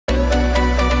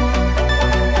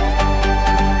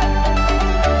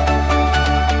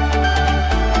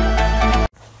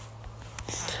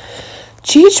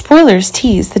GH Spoilers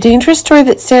tease the dangerous story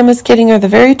that Sam is getting are the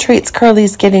very traits Carly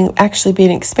is getting actually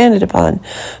being expanded upon.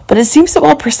 But it seems that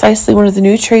while precisely one of the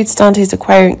new traits Dante's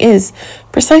acquiring is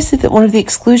precisely that one of the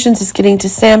exclusions is getting to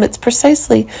Sam, it's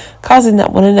precisely causing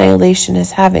that one annihilation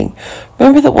is having.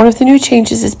 Remember that one of the new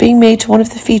changes is being made to one of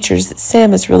the features that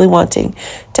Sam is really wanting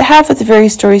to have with the very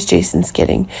stories Jason's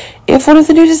getting. If one of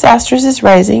the new disasters is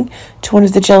rising to one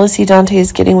of the jealousy Dante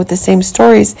is getting with the same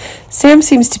stories Sam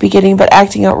seems to be getting but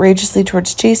acting outrageously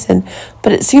towards Jason,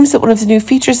 but it seems that one of the new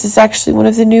features is actually one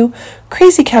of the new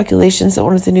crazy calculations that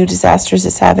one of the new disasters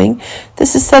is having.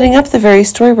 This is setting up the very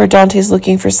story where Dante is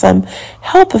looking for some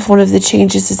help if one of the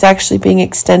changes is actually being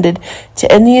extended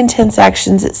to end the intense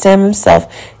actions that Sam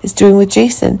himself is doing with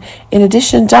Jason. In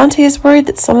addition, Dante is worried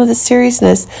that some of the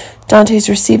seriousness Dante's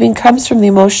receiving comes from the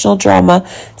emotional drama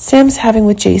Sam's having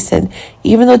with Jason.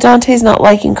 Even though Dante's not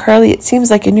liking Carly, it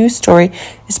seems like a new story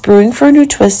is brewing for a new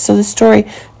twist, so the story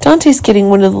Dante's getting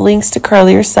one of the links to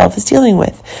Carly herself is dealing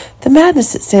with the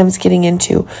madness that Sam's getting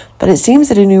into. But it seems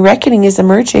that a new reckoning is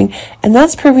emerging, and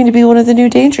that's proving to be one of the new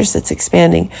dangers that's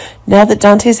expanding. Now that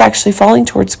Dante's actually falling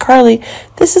towards Carly,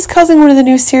 this is causing one of the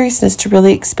new seriousness to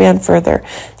really expand further.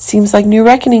 Seems like new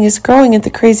reckoning is growing, and the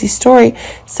crazy story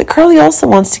is that Carly also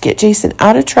wants to get Jason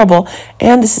out of trouble,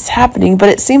 and this is happening, but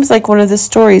it seems like one of the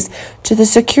stories to the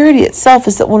security itself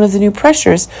is that one of the new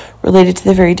pressures related to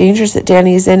the very dangers that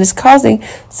Danny is in is causing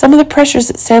some of the pressures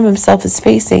that Sam himself is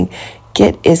facing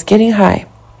is getting high.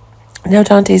 Now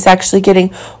Dante's actually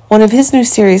getting one of his new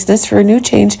seriousness for a new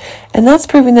change, and that's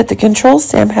proving that the controls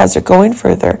Sam has are going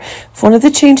further. If one of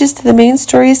the changes to the main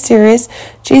story is serious,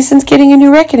 Jason's getting a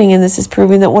new reckoning, and this is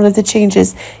proving that one of the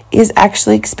changes is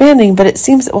actually expanding. But it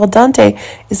seems that while Dante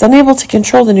is unable to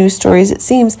control the new stories, it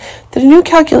seems that a new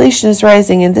calculation is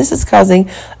rising, and this is causing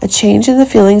a change in the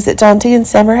feelings that Dante and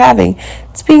Sam are having.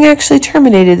 It's being actually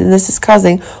terminated, and this is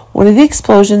causing one of the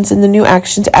explosions in the new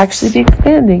action to actually be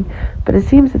expanding. But it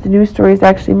seems that the new story is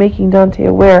actually making Dante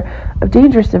aware of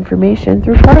dangerous information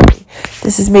through Carly.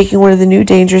 This is making one of the new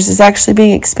dangers is actually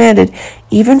being expanded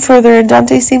even further, and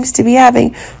Dante seems to be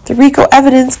having the RICO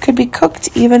evidence could be cooked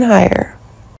even higher.